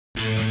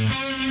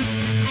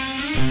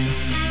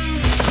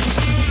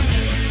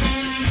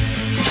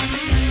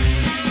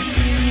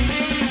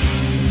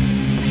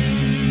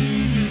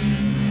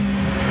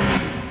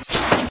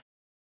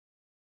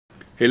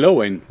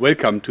Hello and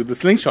welcome to the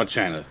Slingshot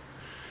Channel.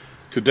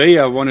 Today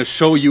I want to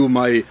show you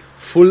my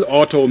full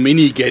auto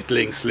mini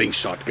Gatling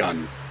slingshot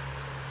gun.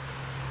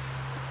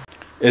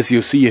 As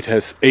you see, it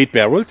has 8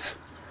 barrels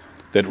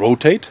that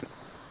rotate.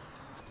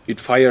 It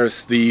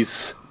fires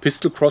these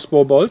pistol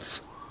crossbow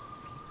bolts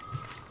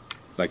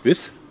like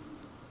this.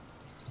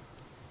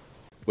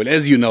 Well,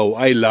 as you know,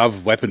 I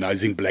love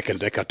weaponizing Black &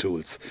 Decker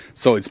tools,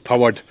 so it's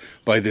powered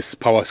by this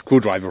power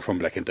screwdriver from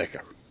Black &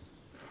 Decker.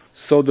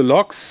 So the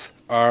locks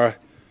are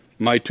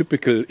my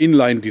typical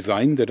inline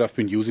design that I've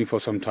been using for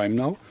some time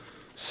now.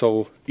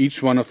 So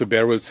each one of the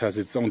barrels has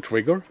its own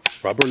trigger,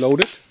 rubber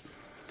loaded,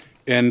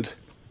 and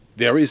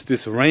there is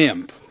this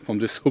ramp from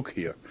this hook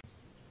here.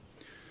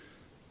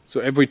 So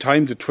every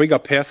time the trigger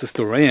passes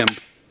the ramp,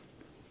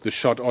 the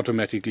shot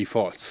automatically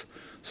falls.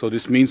 So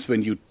this means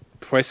when you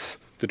press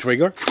the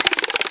trigger,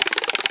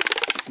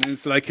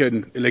 it's like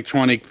an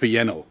electronic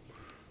piano.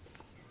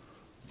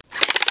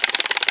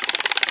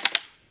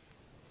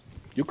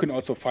 You can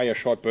also fire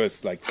short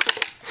bursts like.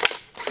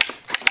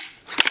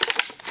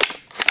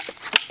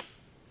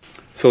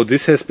 So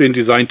this has been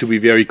designed to be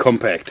very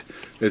compact.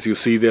 As you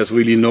see, there's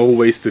really no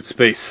wasted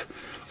space,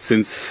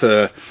 since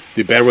the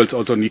barrels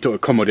also need to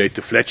accommodate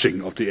the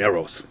fletching of the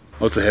arrows.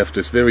 Also have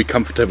this very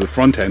comfortable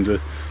front handle.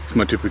 It's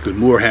my typical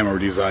Moore hammer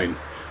design.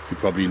 You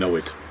probably know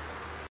it.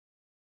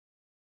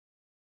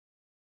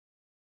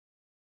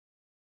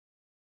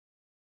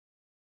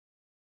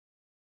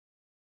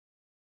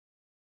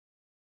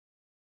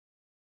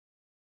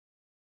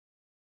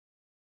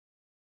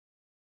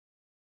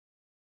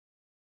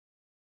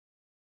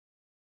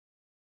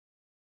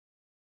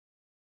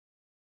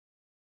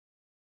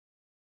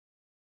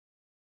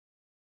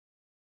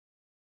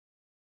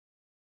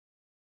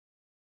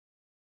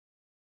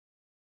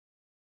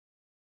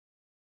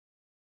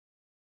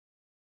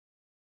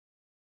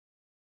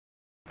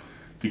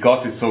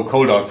 Because it's so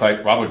cold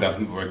outside, rubber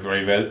doesn't work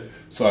very well,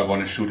 so I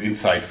want to shoot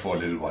inside for a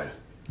little while.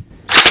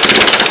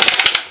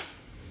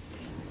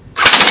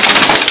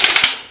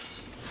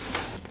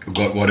 Oh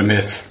God, what a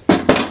mess.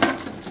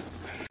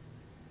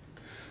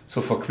 So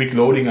for quick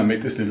loading, I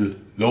made this little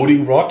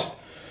loading rod,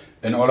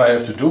 and all I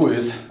have to do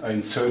is I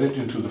insert it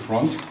into the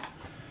front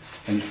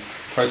and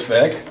press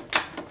back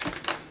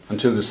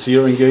until the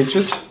sear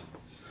engages,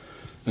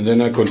 and then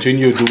I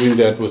continue doing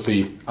that with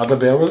the other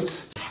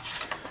barrels.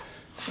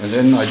 And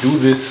then I do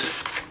this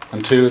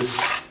until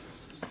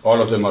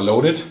all of them are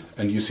loaded,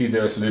 and you see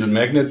there's little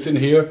magnets in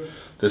here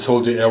that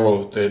hold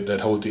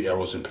the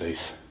arrows in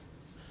place.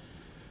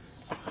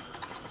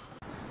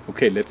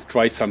 Okay, let's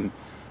try some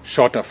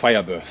shorter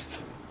fire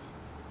bursts.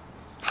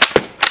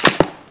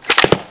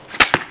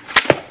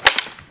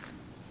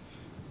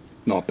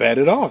 Not bad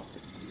at all.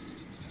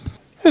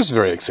 It's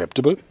very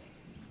acceptable.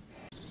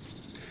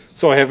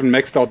 So I haven't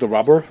maxed out the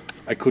rubber.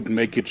 I couldn't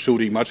make it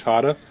shooting much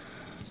harder.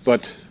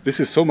 But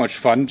this is so much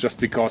fun just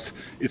because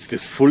it's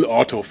this full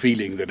auto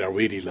feeling that I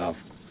really love.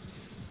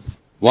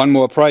 One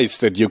more prize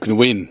that you can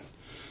win.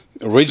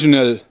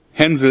 Original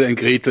Hansel and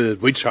Gretel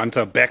Witch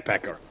Hunter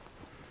backpacker.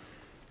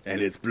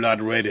 And it's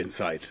blood red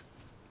inside.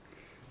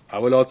 I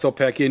will also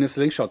pack in a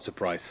slingshot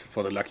surprise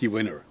for the lucky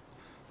winner.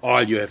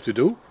 All you have to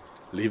do,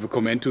 leave a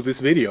comment to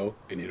this video,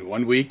 and in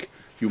 1 week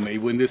you may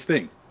win this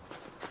thing.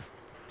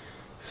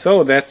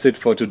 So that's it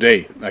for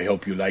today. I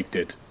hope you liked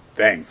it.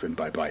 Thanks and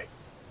bye bye.